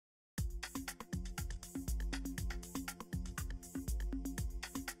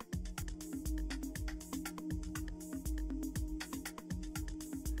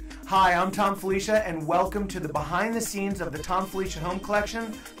Hi, I'm Thom Filicia, and welcome to the behind the scenes of the Thom Filicia Home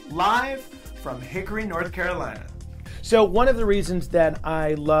Collection, live from Hickory, North Carolina. So one of the reasons that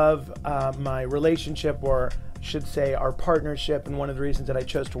I love my relationship, or should say our partnership, and one of the reasons that I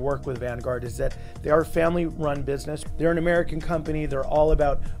chose to work with Vanguard is that they are a family-run business. They're an American company. They're all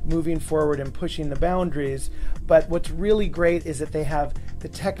about moving forward and pushing the boundaries. But what's really great is that they have the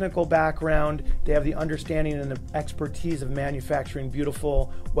technical background, they have the understanding and the expertise of manufacturing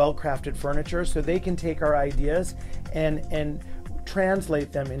beautiful, well-crafted furniture, so they can take our ideas and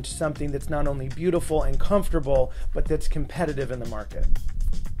translate them into something that's not only beautiful and comfortable, but that's competitive in the market.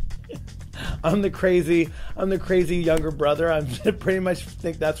 I'm the crazy younger brother. I pretty much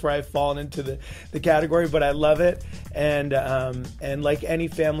think that's where I've fallen into the category, but I love it. And like any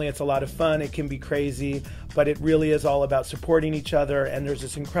family, it's a lot of fun. It can be crazy, but it really is all about supporting each other. And there's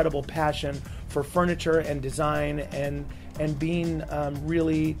this incredible passion for furniture and design and being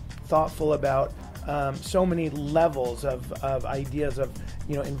really thoughtful about so many levels of ideas of,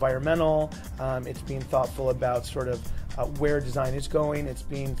 environmental. It's being thoughtful about sort of where design is going. It's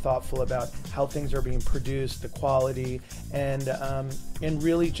being thoughtful about how things are being produced, the quality, and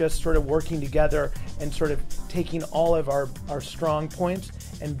really just sort of working together and sort of taking all of our strong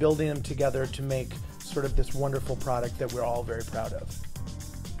points and building them together to make sort of this wonderful product that we're all very proud of.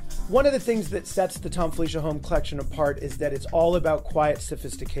 One of the things that sets the Thom Filicia Home Collection apart is that it's all about quiet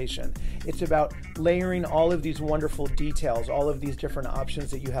sophistication. It's about layering all of these wonderful details, all of these different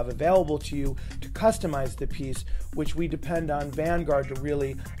options that you have available to you to customize the piece, which we depend on Vanguard to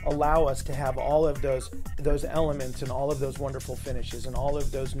really allow us to have all of those elements and all of those wonderful finishes and all of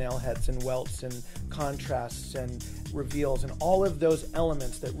those nail heads and welts and contrasts and reveals and all of those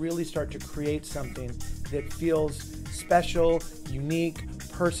elements that really start to create something that feels special, unique,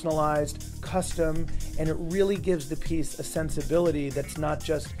 personalized, custom, and it really gives the piece a sensibility that's not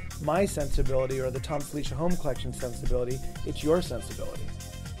just my sensibility or the Thom Filicia Home Collection sensibility, it's your sensibility.